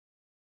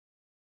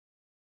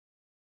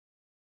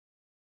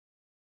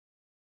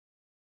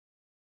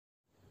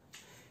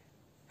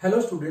Hello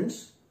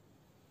students,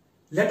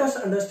 let us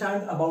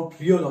understand about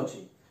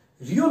rheology.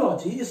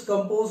 Rheology is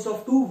composed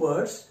of two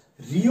words,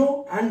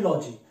 rheo and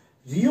logy.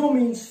 Rheo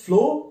means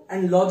flow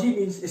and logy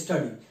means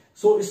study.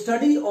 So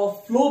study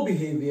of flow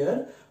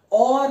behavior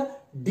or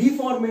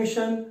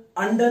deformation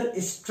under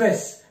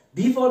stress,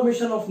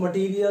 deformation of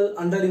material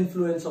under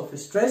influence of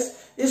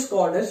stress is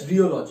called as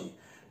rheology.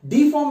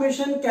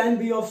 Deformation can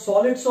be of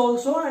solids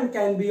also and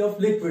can be of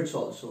liquids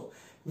also.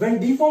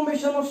 When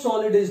deformation of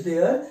solid is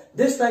there,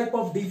 this type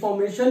of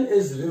deformation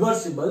is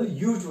reversible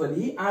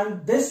usually,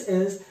 and this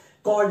is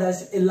called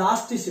as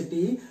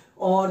elasticity,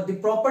 or the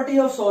property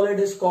of solid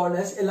is called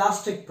as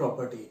elastic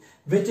property,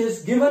 which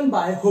is given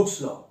by Hooke's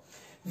law.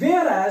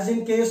 Whereas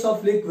in case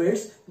of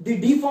liquids, the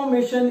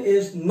deformation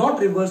is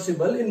not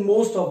reversible in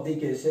most of the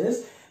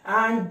cases,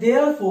 and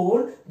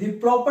therefore the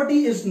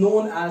property is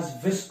known as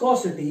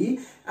viscosity,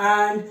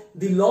 and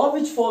the law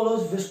which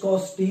follows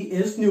viscosity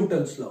is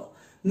Newton's law.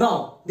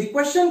 Now, the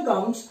question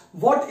comes,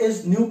 what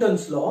is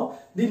Newton's law?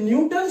 The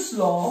Newton's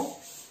law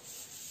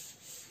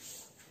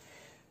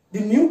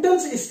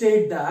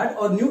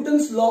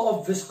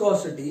of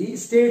viscosity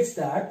states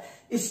that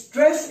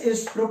stress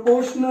is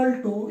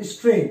proportional to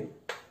strain.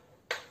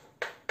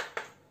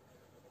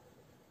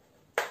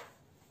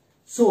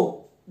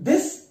 So,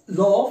 this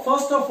law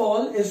first of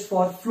all is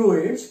for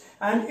fluids,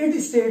 and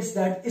it states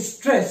that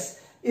stress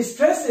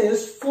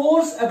is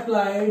force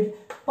applied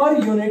per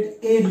unit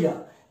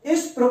area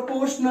is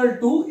proportional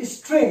to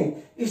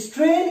strain.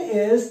 Strain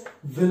is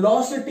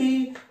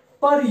velocity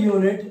per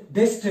unit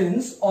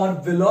distance or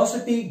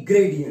velocity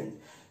gradient.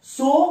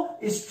 So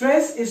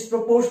stress is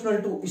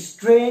proportional to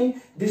strain.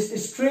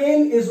 This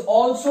strain is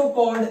also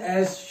called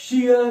as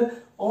shear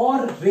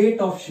or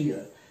rate of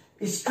shear.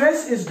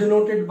 Stress is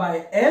denoted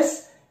by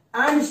S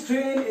and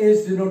strain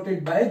is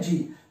denoted by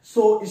G.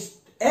 So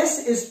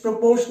S is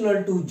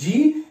proportional to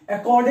G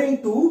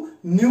according to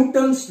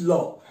Newton's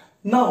law.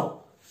 Now,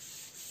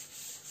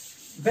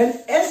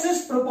 when S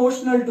is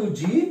proportional to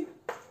G,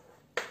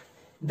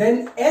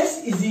 then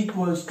S is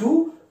equals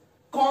to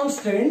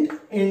constant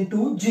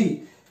into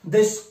G.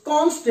 This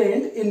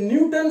constant in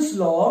Newton's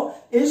law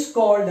is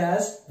called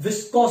as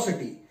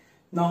viscosity.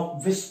 Now,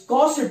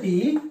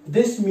 viscosity,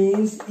 this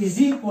means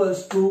is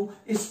equals to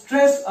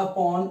stress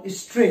upon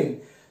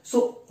strain.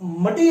 So,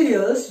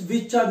 materials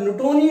which are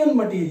Newtonian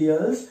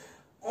materials,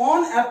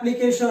 on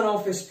application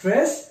of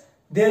stress,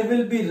 there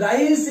will be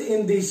rise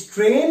in the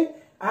strain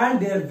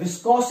and their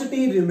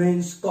viscosity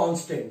remains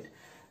constant.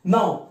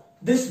 Now,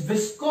 this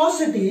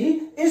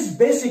viscosity is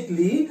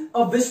basically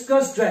a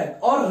viscous drag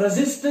or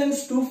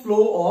resistance to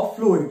flow of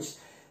fluids.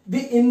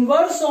 The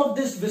inverse of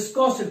this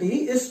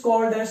viscosity is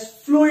called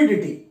as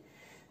fluidity.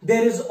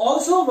 There is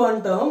also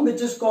one term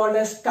which is called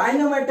as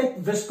kinematic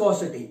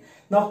viscosity.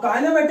 Now,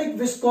 kinematic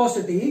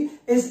viscosity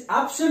is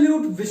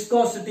absolute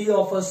viscosity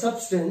of a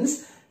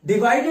substance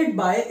divided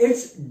by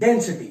its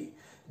density.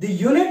 The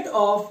unit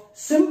of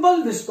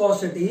simple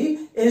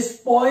viscosity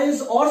is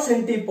poise or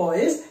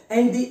centipoise,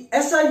 and the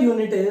SI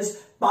unit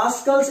is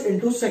pascals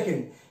into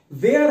second,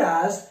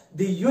 whereas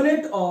the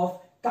unit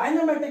of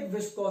kinematic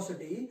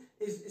viscosity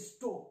is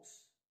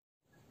Stokes.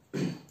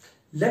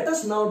 Let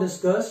us now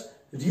discuss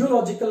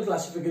rheological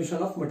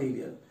classification of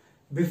material.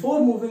 Before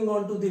moving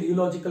on to the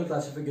rheological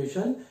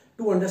classification,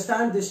 to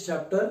understand this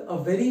chapter,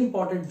 a very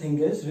important thing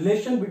is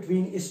relation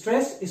between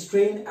stress,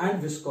 strain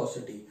and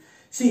viscosity.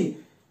 See,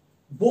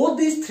 both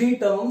these three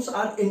terms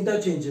are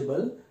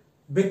interchangeable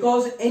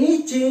because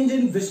any change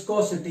in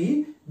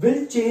viscosity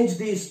will change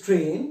the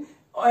strain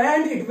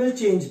and it will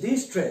change the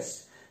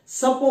stress.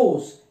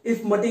 Suppose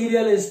if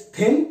material is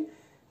thin,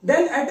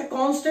 then at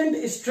constant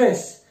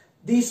stress,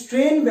 the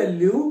strain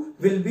value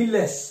will be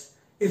less.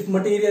 If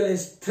material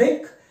is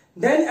thick,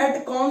 then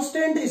at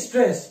constant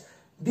stress,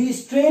 the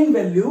strain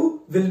value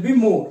will be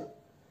more.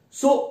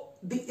 So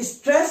the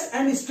stress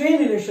and strain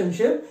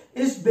relationship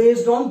is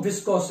based on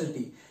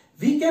viscosity.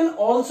 We can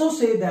also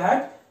say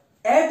that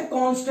at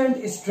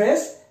constant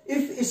stress,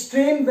 if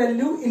strain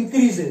value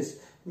increases,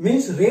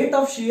 means rate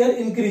of shear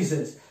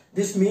increases.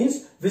 This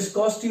means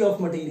viscosity of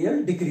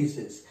material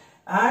decreases.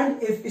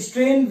 And if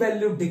strain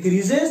value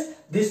decreases,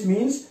 this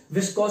means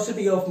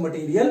viscosity of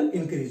material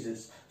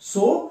increases.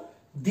 So,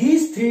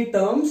 these three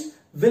terms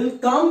will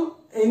come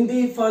in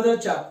the further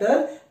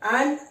chapter,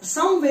 and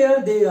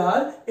somewhere they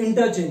are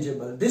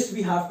interchangeable. This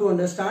we have to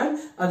understand,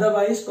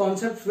 otherwise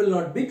concepts will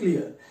not be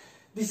clear.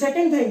 The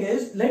second thing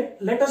is,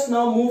 let us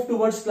now move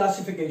towards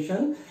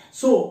classification.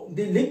 So,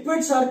 the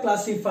liquids are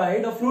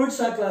classified, the fluids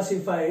are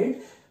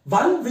classified.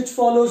 One which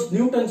follows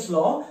Newton's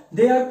law,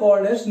 they are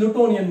called as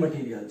Newtonian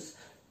materials.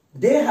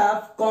 They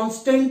have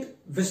constant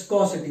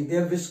viscosity.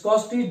 Their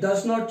viscosity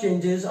does not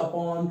changes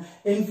upon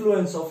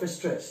influence of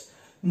stress.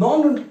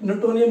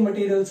 Non-Newtonian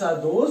materials are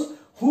those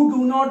who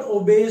do not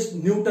obey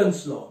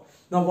Newton's law.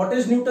 Now, what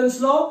is Newton's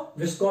law?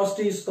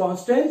 Viscosity is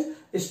constant,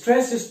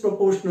 stress is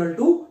proportional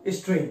to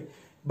strain.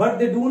 But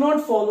they do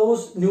not follow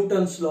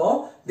Newton's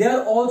law. They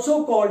are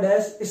also called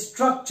as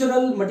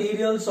structural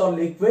materials or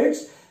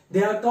liquids.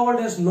 They are called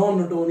as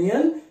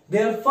non-Newtonian.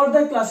 they are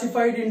further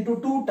classified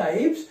into two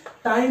types,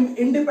 time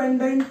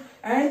independent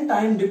and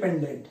time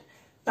dependent.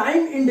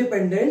 Time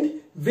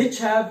independent, which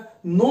have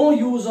no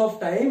use of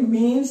time,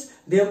 means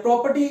their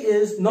property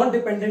is not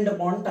dependent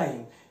upon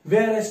time,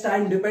 whereas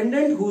time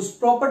dependent, whose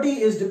property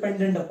is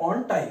dependent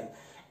upon time.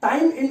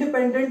 Time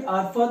independent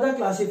are further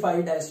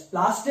classified as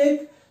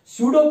plastic,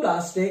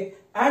 pseudoplastic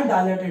and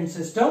dilatant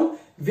system,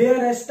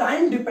 whereas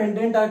time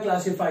dependent are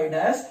classified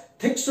as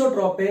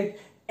thixotropic,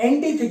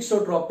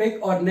 anti-thixotropic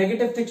or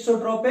negative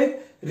thixotropic,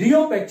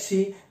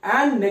 rheopexy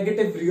and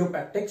negative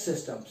rheopectic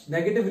systems.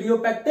 Negative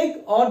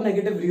rheopectic or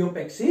negative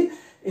rheopexy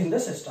in the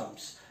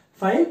systems.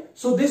 Fine.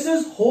 So this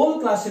is whole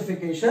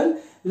classification.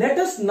 Let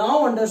us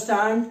now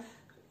understand,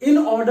 in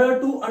order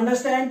to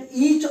understand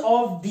each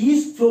of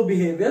these flow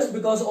behaviors,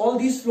 because all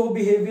these flow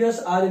behaviors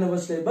are in our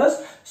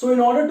syllabus. So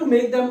in order to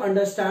make them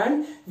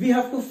understand, we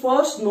have to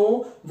first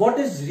know what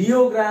is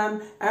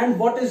rheogram and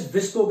what is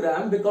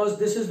viscogram, because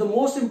this is the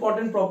most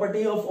important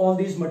property of all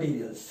these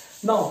materials.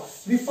 Now,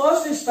 we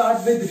first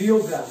start with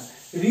rheogram.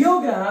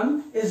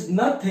 Rheogram is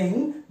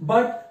nothing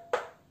but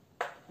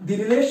the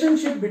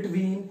relationship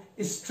between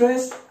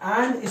stress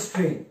and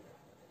strain.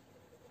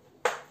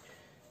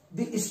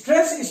 The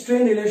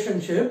stress-strain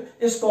relationship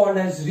is called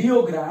as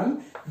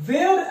rheogram,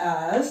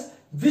 whereas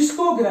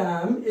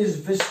viscogram is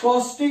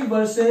viscosity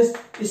versus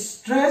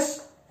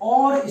stress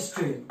or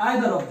strain,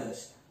 either of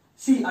this.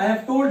 See, I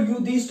have told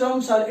you these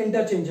terms are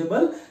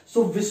interchangeable.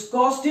 So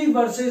viscosity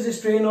versus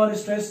strain or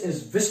stress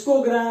is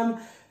viscogram,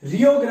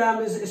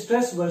 rheogram is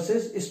stress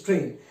versus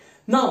strain.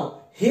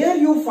 Now, here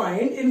you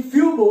find in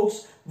few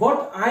books,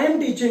 what I am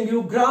teaching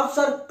you, graphs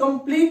are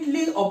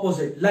completely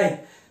opposite.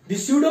 Like the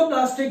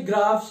pseudoplastic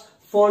graphs,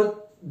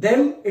 for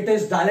them it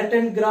is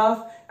dilatant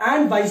graph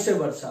and vice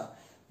versa.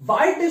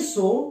 Why it is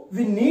so,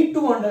 we need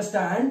to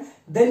understand.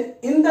 Then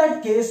in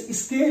that case,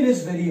 scale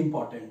is very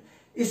important.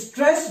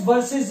 Stress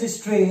versus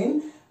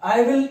strain,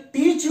 I will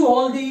teach you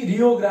all the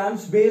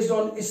rheograms based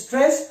on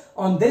stress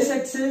on this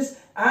axis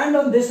and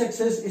on this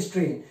axis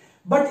strain.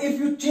 But if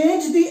you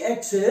change the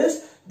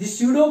axis, the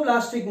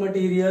pseudoplastic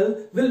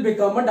material will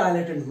become a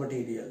dilatant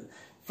material.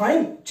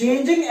 Fine,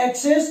 changing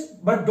axis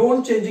but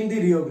don't changing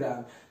the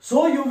rheogram.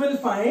 So you will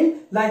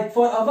find, like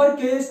for our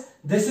case,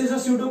 this is a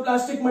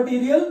pseudoplastic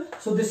material.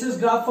 So this is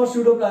graph for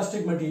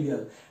pseudoplastic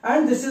material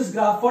and this is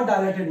graph for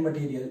dilatant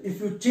material.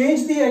 If you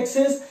change the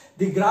axis,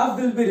 the graph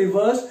will be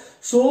reversed.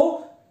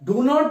 So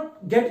do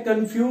not get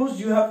confused.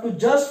 You have to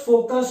just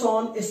focus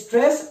on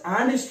stress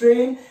and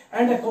strain,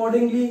 and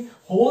accordingly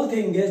whole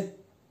thing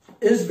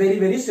is very,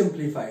 very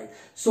simplified.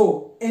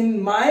 So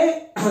in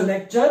my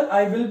lecture,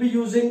 I will be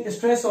using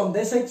stress on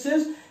this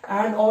axis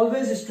and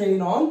always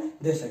strain on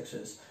this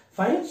axis.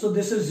 Fine. So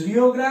this is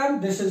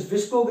rheogram, this is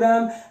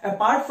viscogram.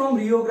 Apart from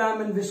rheogram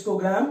and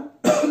viscogram,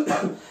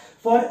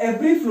 for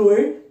every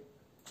fluid,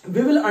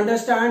 we will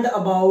understand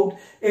about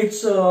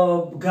its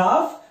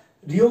graph,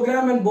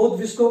 rheogram and both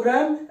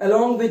viscogram,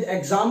 along with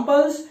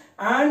examples.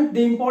 And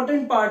the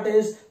important part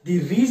is the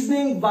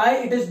reasoning why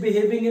it is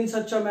behaving in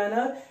such a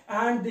manner.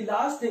 And the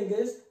last thing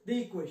is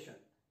the equation.